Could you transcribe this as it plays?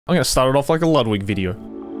I'm gonna start it off like a Ludwig video.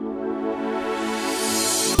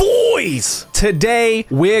 Boys! Today,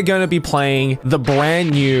 we're gonna be playing the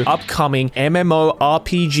brand new, upcoming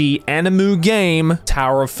MMORPG anime game,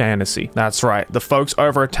 Tower of Fantasy. That's right, the folks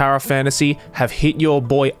over at Tower of Fantasy have hit your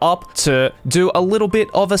boy up to do a little bit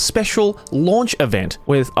of a special launch event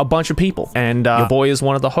with a bunch of people, and your boy is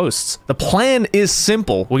one of the hosts. The plan is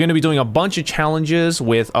simple. We're gonna be doing a bunch of challenges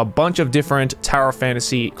with a bunch of different Tower of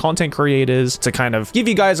Fantasy content creators to kind of give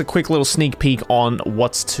you guys a quick little sneak peek on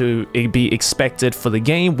what's to be expected for the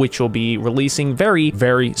game, which will be releasing very,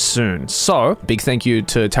 very soon. So, big thank you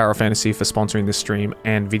to Tower of Fantasy for sponsoring this stream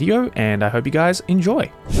and video, and I hope you guys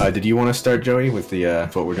enjoy. Did you want to start, Joey, with the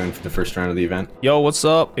what we're doing for the first round of the event? Yo, what's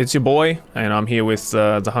up? It's your boy, and I'm here with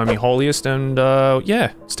the homie Holiest, and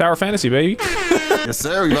yeah, it's Tower of Fantasy, baby. Yes,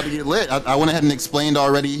 sir. We're about to get lit. I went ahead and explained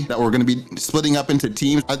already that we're going to be splitting up into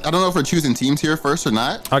teams. I don't know if we're choosing teams here first or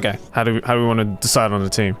not. Okay, how do we want to decide on the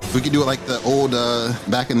team? We could do it like the old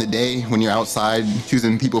back in the day when you're outside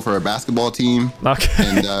choosing people for a basketball team. Okay.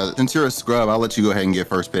 And since you're a scrub, I'll let you go ahead and get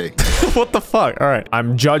first pick. What the fuck? All right.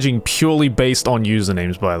 I'm judging purely based on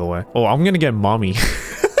usernames, by the way. Oh, I'm gonna get Mommy.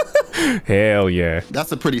 Hell yeah.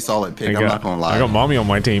 That's a pretty solid pick, I'm not gonna lie. I got Mommy on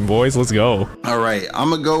my team, boys. Let's go. All right, I'm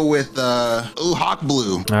gonna go with Hawk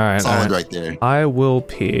Blue. All right. Solid right there. I will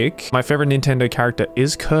pick, my favorite Nintendo character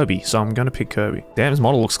is Kirby, so I'm gonna pick Kirby. Damn, his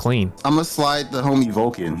model looks clean. I'm gonna slide the homie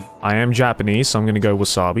Vulcan. I am Japanese, so I'm gonna go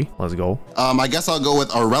Wasabi. Let's go. I guess I'll go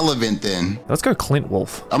with Irrelevant then. Let's go Clint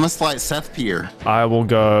Wolf. I'm gonna slide Seth Pier. I will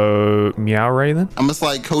go Meow Ray then. I'm gonna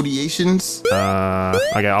slide Codiations.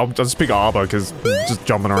 Okay, I'll just pick Arbo because just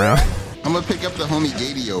jumping around. I'm gonna pick up the homie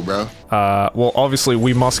Gadio, bro. Well, obviously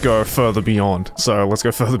we must go further beyond. So let's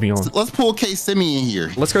go further beyond. Let's pull K-Simi in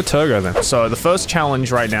here. Let's go Turgo then. So the first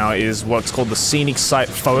challenge right now is what's called the Scenic Site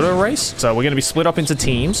Photo Race. So we're gonna be split up into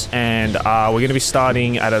teams, and we're gonna be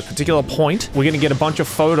starting at a particular point. We're gonna get a bunch of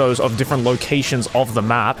photos of different locations of the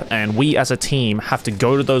map, and we as a team have to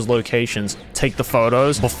go to those locations, take the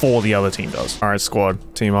photos before the other team does. All right,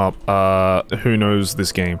 squad, team up. Who knows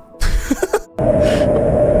this game?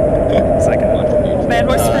 Man,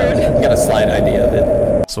 we're screwed. Got a slight idea of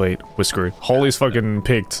it. Sweet, we're screwed. Holly's fucking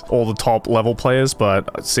picked all the top level players,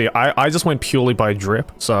 but see, I just went purely by drip,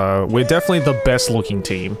 so we're definitely the best looking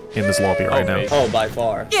team in this lobby right now. Oh, by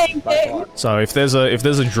far. By far. So if there's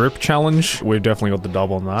a drip challenge, we've definitely got the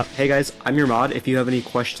dub on that. Hey guys, I'm your mod. If you have any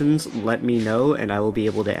questions, let me know and I will be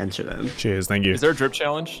able to answer them. Cheers, thank you. Is there a drip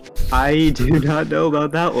challenge? I do not know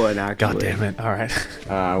about that one, actually. God damn it. All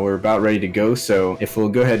right. We're about ready to go, so if we'll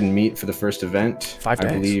go ahead and meet for the first event. 5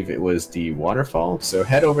 days. I believe it was the waterfall, so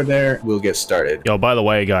head over there, we'll get started. Yo, by the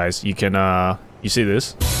way, guys, you can, you see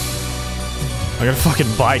this? I got a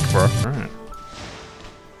fucking bike, bro. All right.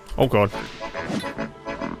 Oh, God.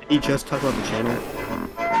 He just talked about the channel.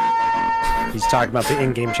 He's talking about the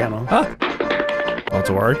in-game channel. Huh? Not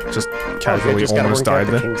to worry. Just casually almost died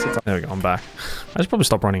there. There we go, I'm back. I should probably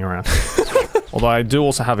stop running around. Although I do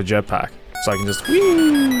also have a jetpack, so I can just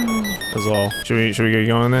as well. Should we get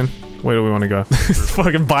going then? Where do we want to go?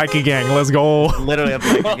 Fucking biker gang, let's go. Literally a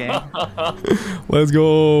biker gang. Let's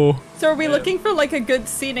go. So are we looking for like a good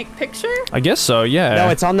scenic picture? I guess so, yeah. No,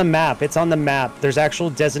 it's on the map. It's on the map. There's actual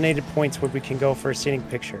designated points where we can go for a scenic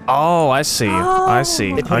picture. Oh, I see. I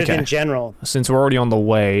see. They put Okay. it in general. Since we're already on the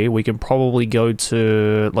way, we can probably go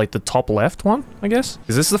to like the top left one, I guess.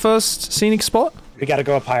 Is this the first scenic spot? We gotta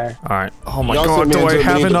go up higher. All right. Oh my You also God, do I meant to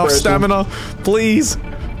have lead the enough person. stamina? Please,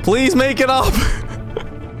 please make it up.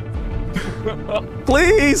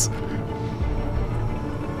 Please.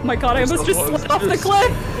 Oh my god, I almost just slipped off the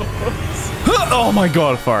cliff. Oh my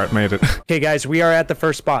God, alright, made it. Okay, guys, we are at the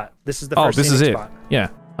first spot. This is the Oh, first this is it. spot. Yeah.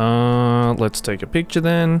 Let's take a picture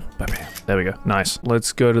then. Bam. There we go. Nice.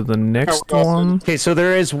 Let's go to the next one. Okay, so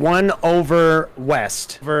there is one over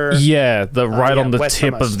west. Yeah, the right yeah, on the west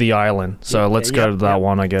tip from us. of the island. So let's go to that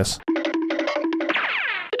one, I guess.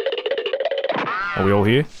 Are we all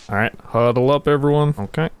here? All right, huddle up, everyone.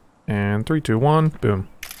 Okay, and 3, 2, 1, boom.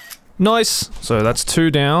 Nice. So that's 2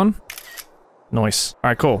 down. Nice. All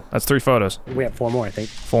right, cool. That's 3 photos. We have 4 more, I think.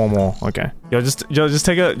 4 more. Okay. Yo, just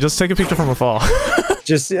take a picture from afar.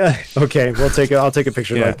 Just okay. I'll take a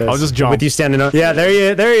picture Yeah, like this. I'll just jump. with you standing up. Yeah, there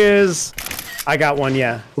he is. I got one.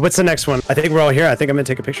 Yeah. What's the next one? I think we're all here. I think I'm gonna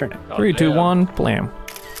take a picture now. 3, 2, 1, blam.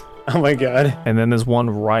 Oh my god. And then there's one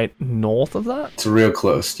right north of that. It's real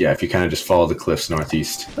close, yeah, if you kind of just follow the cliffs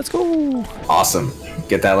northeast. Let's go. Awesome.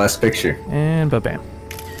 Get that last picture. And ba-bam.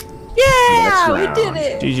 Yay! Yeah, we round. did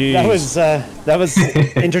it. GG. That was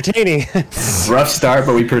entertaining. Rough start,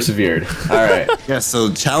 but we persevered. All right. Yeah,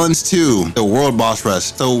 so challenge 2, the world boss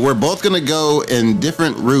rush. So we're both gonna go in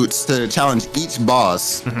different routes to challenge each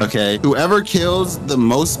boss, okay? Whoever kills the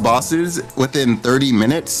most bosses within 30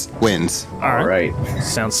 minutes wins. All right.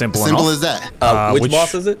 Sounds simple Simple enough. as that. Which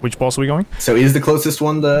boss is it? Which boss are we going? So is the closest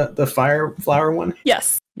one the fire flower one?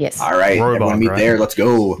 Yes. Yes. All right. Robot, Everyone meet right? there. Let's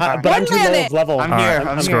go. But I'm too low of level. I'm here.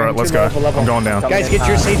 I'm Screw here. it. Let's too go. low of a level. I'm going down. Guys, get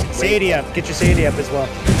your Sadie up. Get your Sadie up as well.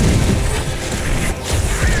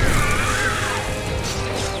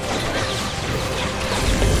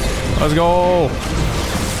 Let's go.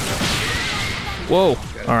 Whoa.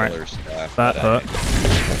 All right. That hurt.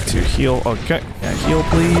 To heal. Okay. Yeah, heal,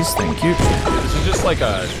 please. Thank you. This is just like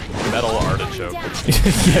a metal artichoke.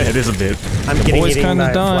 Yeah, it is a bit. I'm getting Always eaten kinda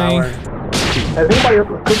by a dying. flower. Has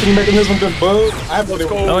anybody cooking mechanism just bugged? I have Let's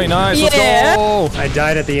go. Oh, nice. Yeah. Let's go. I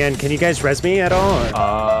died at the end. Can you guys res me at all? or-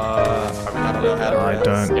 I don't know how to I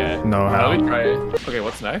don't know how. Let me try it. Okay,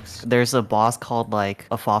 what's next? There's a boss called like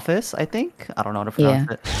Apophis, I think. I don't know how to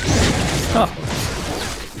pronounce it.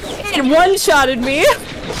 It one-shotted me.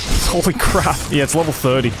 Holy crap. Yeah, it's level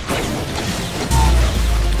 30. Oh,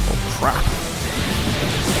 crap.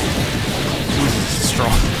 This is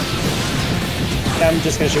strong. I'm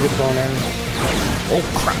just gonna shoot with the bow now. Oh,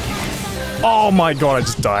 crap. Oh my god, I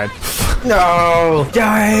just died. No.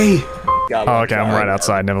 Die. Oh, okay, I'm right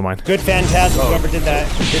outside. Never mind. Good phantasm, whoever did that.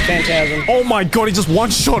 Good phantasm. Oh my god, he just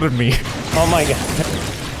one-shotted me. Oh my god.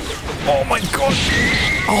 Oh my god.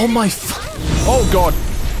 Oh my oh god.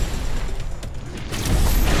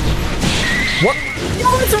 What?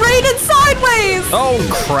 Oh, it's raining sideways. Oh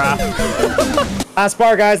crap. Last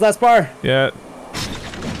bar, guys, last bar. Yeah.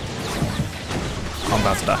 I'm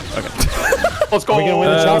about to die. Okay. Let's go. We're gonna win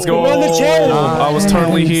the Let's challenge. go. We won the challenge. I was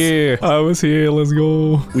totally here. I was here. Let's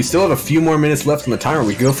go. We still have a few more minutes left on the timer.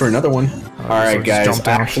 We go for another one. All right, just guys. jump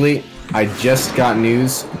down. Actually, I just got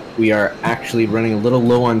news. We are actually running a little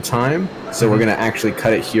low on time, so we're gonna actually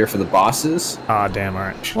cut it here for the bosses. Ah, damn,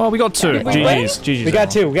 alright. Well, we got two. GG's. GG's. We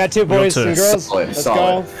got two boys two. and girls. Solid, Let's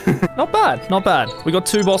solid. go. Not bad, not bad. We got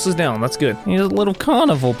two bosses down. That's good. Here's a little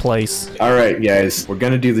carnival place. All right, guys. We're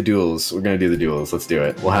gonna do the duels. Let's do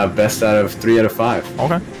it. We'll have best out of 3 out of 5.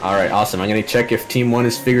 Okay. All right, awesome. I'm gonna check if Team 1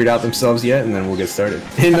 has figured out themselves yet, and then we'll get started.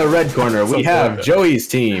 In the red corner, we have Joey's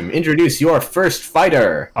team. Introduce your first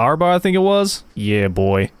fighter. Arba, I think it was. Yeah,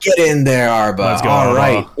 boy. Get in there, Arba. Let's go, All Arba.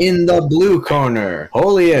 right. In the blue corner,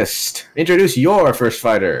 Holiest. Introduce your first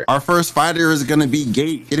fighter. Our first fighter is gonna be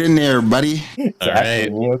Gate. Get in there, buddy. All right.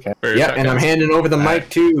 Okay. Yeah, and I'm handing over the mic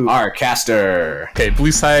to our caster. Okay,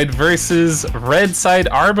 blue side versus red side.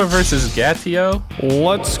 Arba versus Gatio.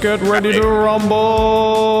 Let's get ready to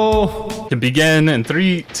rumble. Can begin in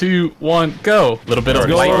 3, 2, 1, go. A little bit of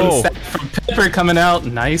Go. lightning stack from Pepper coming out.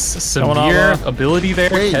 Nice, severe Arba. ability there,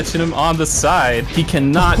 Wait. catching him on the side. He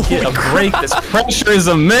cannot get a break. This pressure is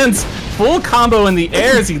immense. Full combo in the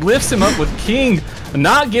air as he lifts him up with King,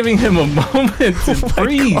 not giving him a moment to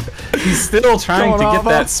breathe. He's still trying to get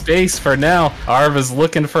that space for now. Arva's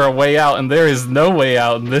looking for a way out, and there is no way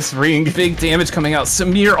out in this ring. Big damage coming out.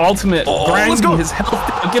 Samir ultimate, grinding his health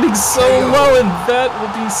down, getting so low, and that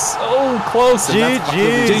will be so close. And that's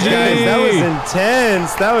GG's, guys. That was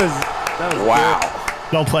intense. That was Wow.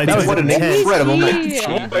 Well played. What an incredible match.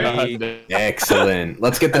 Yeah. Excellent.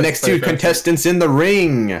 Let's get the next two contestants in the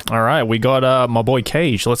ring. All right, we got my boy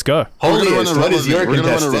Cage. Let's go. Holiest, what is your We're gonna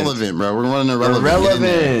run contestant? irrelevant, bro. We're running irrelevant.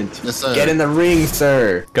 Irrelevant. Yes, sir. Get in the ring,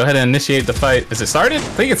 sir. Go ahead and initiate the fight. Is it started? I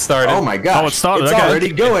think it started. Oh my gosh. Oh, it started, It's okay.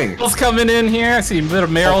 already going. Bill's coming in here. I see a bit of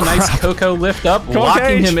Meryl. Nice Coco lift up, on, locking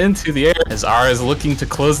Cage. him into the air. As Ara is looking to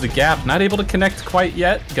close the gap. Not able to connect quite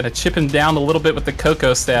yet. Gonna chip him down a little bit with the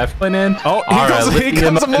Coco staff. Put in. Oh, he Ara comes- he lifting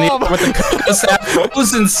comes up in the him up. air with the Coco staff.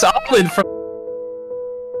 Frozen solid from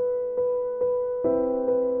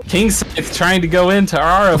King Scythe trying to go into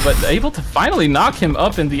Ara, but able to finally knock him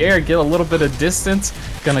up in the air, get a little bit of distance.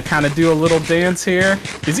 Gonna kind of do a little dance here.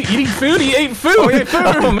 Is he eating food? He ate food! Oh, he ate food.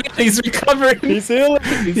 Oh man, he's recovering. He's healing.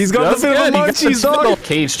 He's got That's the bit of good. the He got the munchies, dog. middle.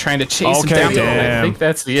 Cage trying to chase Okay, him down. I damn. think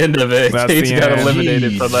that's the end of it. That's Cage the got end.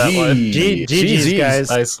 eliminated for that one. GG's, guys.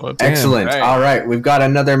 Nice one. Excellent. Right. All right, we've got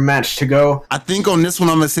another match to go. I think on this one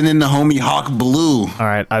I'm gonna send in the homie Hawk Blue. All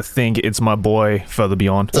right, I think it's my boy Further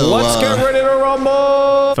Beyond. So, Let's get ready to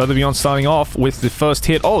rumble. Further Beyond starting off with the first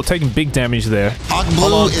hit. Oh, taking big damage there. Hawk Hold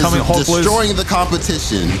Blue on, is coming, Hawk Blue's- destroying the competition.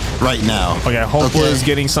 situation right now. Okay, Hopeful is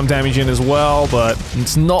getting some damage in as well, but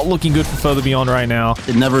it's not looking good for Further Beyond right now.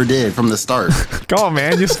 It never did from the start. Come on,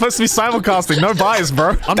 man. You're supposed to be simulcasting. No bias,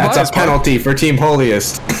 bro. That's a penalty for Team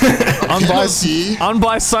Holiest. Unbiased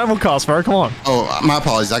simulcast, bro. Come on. Oh, my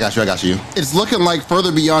apologies. I got you. It's looking like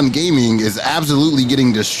Further Beyond Gaming is absolutely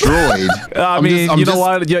getting destroyed. I mean, you know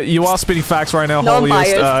what? You are spitting facts right now, No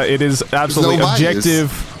Holiest. bias. It is absolutely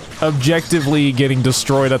objectively getting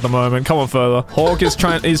destroyed at the moment. Come on, Further. Hawk is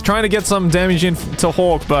trying to get some damage in to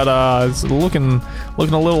Hawk, but it's looking a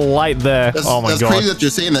little light there. Oh my god. That's crazy that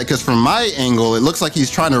you're saying that, because from my angle, it looks like he's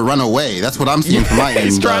trying to run away. That's what I'm seeing from my end.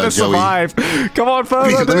 He's trying to survive. Come on,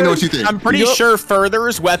 Further. Let me know what you think. I'm pretty sure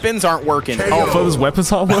Further's weapons aren't working. Oh, Further's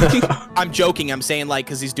weapons aren't working? I'm joking. I'm saying like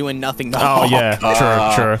because he's doing nothing. Oh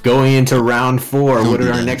yeah, true. Going into round 4, what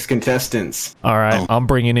are our next contestants? All right, I'm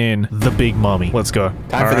bringing in the Big Mummy. Let's go.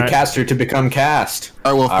 Time for the caster to become cast.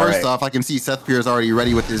 All right, well, first off, I can see Seth Pierce already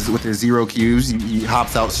ready with his 0 Qs. He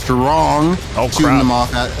hops out strong, shooting them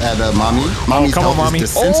off at Mommy. Mommy's health is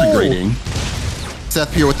disintegrating.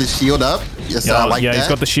 Seth Pierce with his shield up. Yes, I like that. Yeah, he's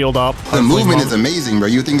got the shield up. The movement is amazing, bro.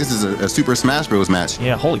 You would think this is a Super Smash Bros. Match.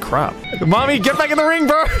 Yeah, holy crap. Mommy, get back in the ring,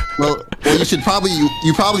 bro. Well,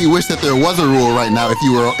 you probably wish that there was a rule right now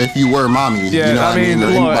if you were Mommy. Yeah, you know I mean,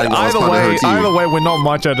 look, either way, we're not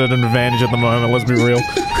much at an advantage at the moment. Let's be real.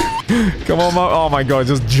 Come on, Mommy. Oh my god,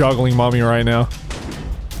 just juggling Mommy right now.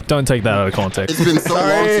 Don't take that out of context. It's been so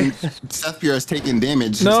long since Seth Pierce has taken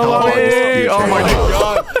damage. No, Mommy! Oh my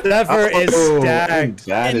god. Zephyr is stacked.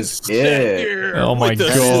 That is it. Oh my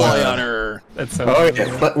god. On her. That's so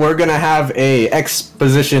Okay, but we're gonna have a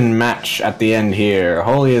exposition match at the end here.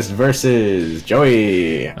 Holiest versus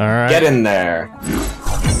Joey. All right. Get in there.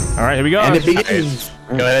 All right, here we go. And it begins.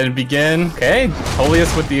 Go ahead and begin. Okay,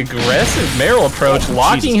 Holiest with the aggressive Meryl approach,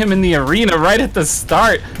 locking him in the arena right at the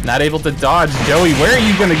start. Not able to dodge. Joey, where are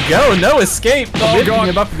you gonna go? No escape. Lifting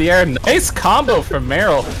him up in the air. Nice combo from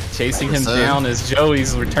Meryl. Chasing him down as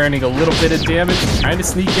Joey's returning a little bit of damage. Trying to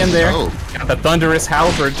sneak in there. Got the Thunderous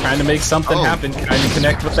Halberd, trying to make something happen. Trying to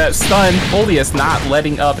connect with that stun. Holiest not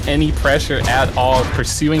letting up any pressure at all.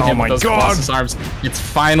 Pursuing him with those Colossus arms. It's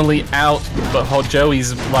finally out, but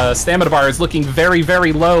Joey's stamina bar is looking very, very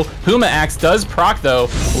low. Huma Axe does proc though,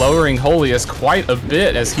 lowering Holiest quite a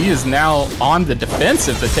bit as he is now on the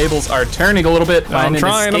defensive. The tables are turning a little bit. I'm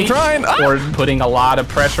trying. Or putting a lot of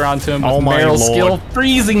pressure onto him. Oh my Meryl's lord. skill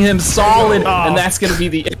freezing him solid, and that's going to be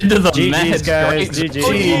the end of the match. Guys.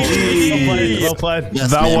 GG. Well played. Yes,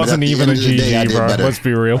 That man, wasn't but at the even a end of the day, I GG, did bro. better. Let's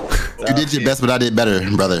be real. You did your best, but I did better,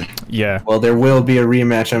 brother. Yeah. Well, there will be a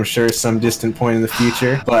rematch, I'm sure, some distant point in the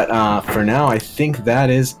future. But for now, I think that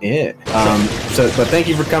is it. But thank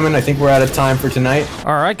you for coming. I think we're out of time for tonight.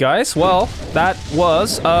 All right, guys. Well, that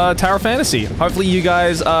was Tower Fantasy. Hopefully, you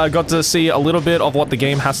guys got to see a little bit of what the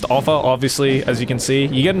game has to offer. Obviously, as you can see,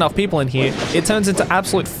 you get enough people in here, it turns into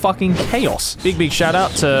absolute fucking chaos. Big shout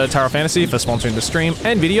out to Tower Fantasy for sponsoring the stream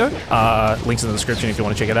and video. Links in the description if you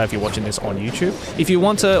want to check it out if you're watching this on YouTube. If you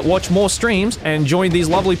want to watch more streams and join these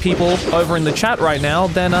lovely people over in the chat right now,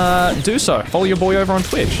 then do so. Follow your boy over on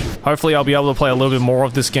Twitch. Hopefully, I'll be able to play a little bit more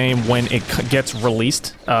of this game when it gets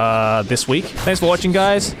released this week. Thanks for watching,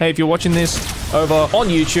 guys. Hey, if you're watching this over on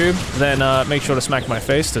YouTube, then make sure to smack my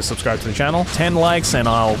face to subscribe to the channel. 10 likes and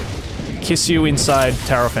I'll kiss you inside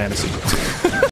Tower Fantasy.